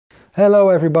Hello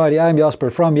everybody, I'm Jasper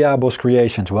from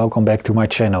Jaboscreations. Welcome back to my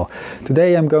channel.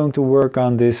 Today I'm going to work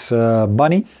on this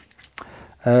bunny.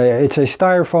 It's a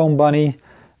styrofoam bunny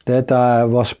that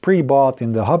was pre-bought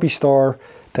in the hobby store.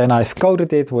 Then I've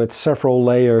coated it with several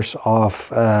layers of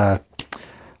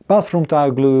bathroom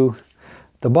tile glue.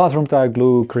 The bathroom tile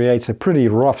glue creates a pretty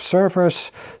rough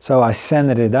surface, so I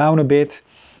sanded it down a bit.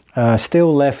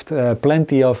 Still left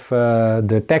plenty of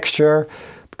the texture,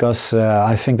 because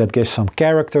I think that gives some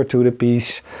character to the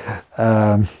piece.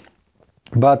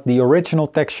 But the original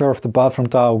texture of the bathroom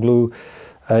tile glue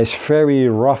is very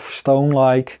rough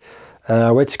stone-like,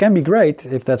 which can be great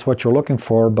if that's what you're looking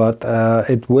for, but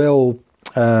it will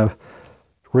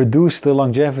reduce the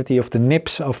longevity of the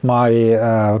nips of my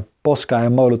posca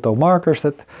and molotow markers.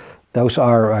 Those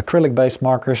are acrylic-based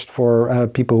markers for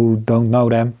people who don't know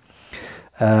them.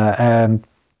 And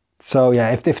so yeah,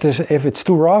 if it's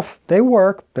too rough, they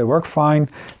work fine.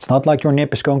 It's not like your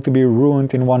nip is going to be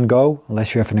ruined in one go,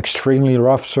 unless you have an extremely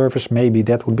rough surface. Maybe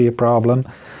that would be a problem.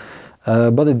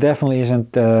 But it definitely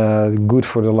isn't good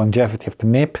for the longevity of the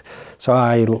nip. So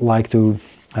I like to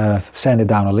sand it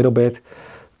down a little bit.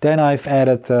 Then I've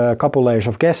added a couple layers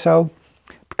of gesso,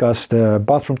 because the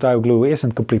bathroom tile glue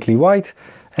isn't completely white,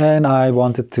 and I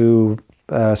wanted to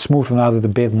smoothen out it a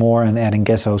bit more, and adding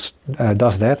gesso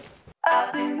does that.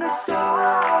 Up in the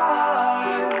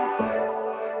stars,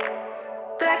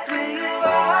 that's where you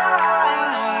are.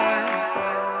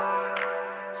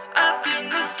 Up in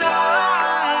the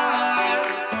stars,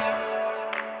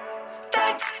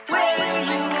 that's where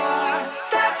you are.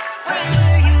 That's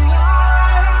where you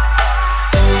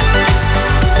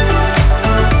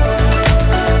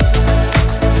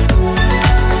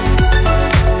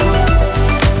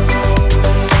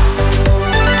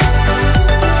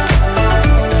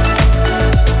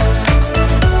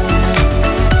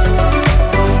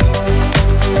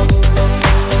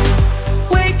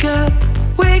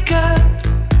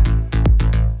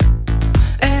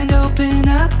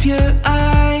your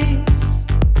eyes.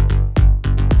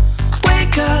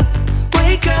 Wake up,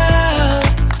 wake up.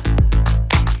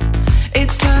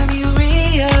 It's time you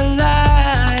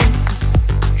realize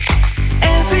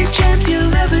every chance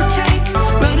you'll ever take,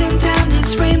 running down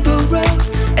this rainbow road.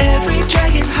 Every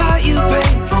dragon heart you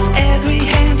break, every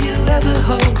hand you'll ever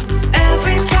hold.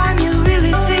 Every time you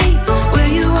really see where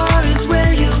you are is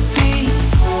where you'll be.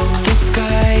 The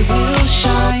sky will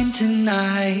shine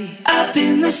tonight. Up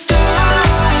in the stars,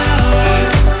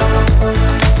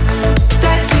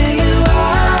 that's where you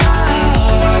are.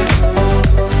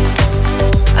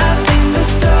 Up in the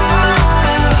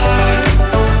stars,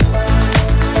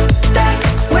 that's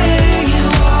where you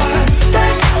are.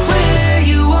 That's where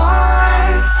you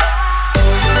are.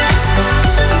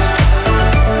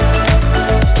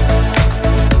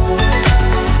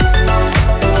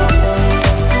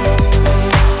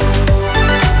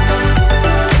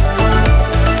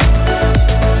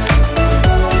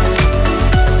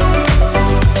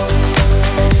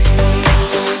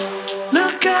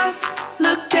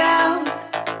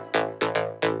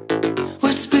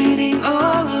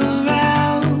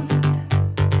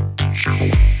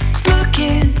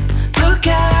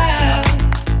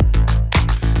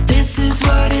 This is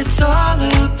what it's all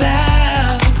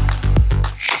about.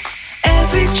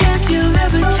 Every chance you'll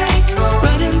ever take,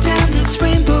 running down this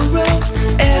rainbow road.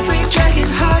 Every dragon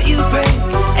heart you break,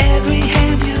 every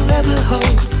hand you'll ever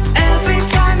hold. Every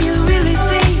time you really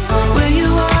see where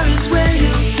you are is where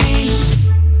you'll be.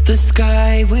 The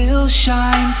sky will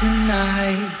shine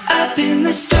tonight. Up in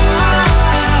the stars,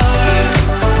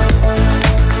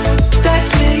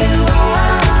 that's where you are.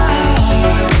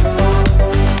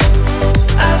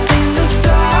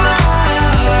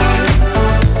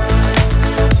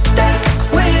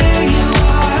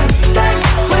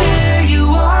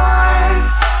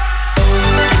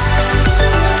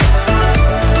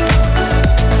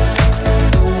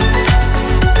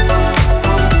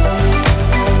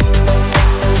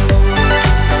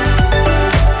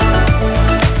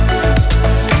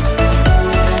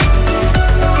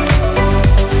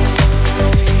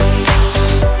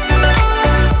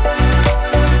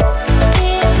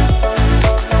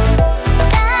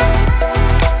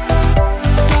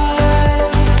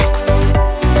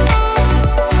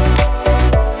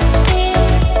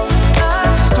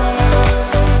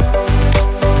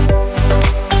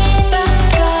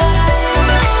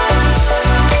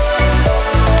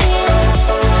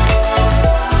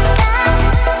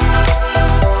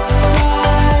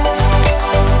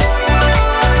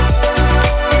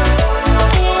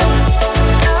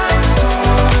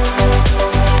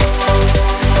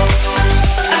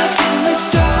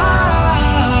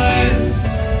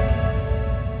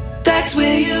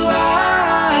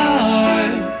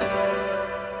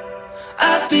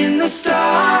 in the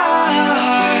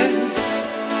stars.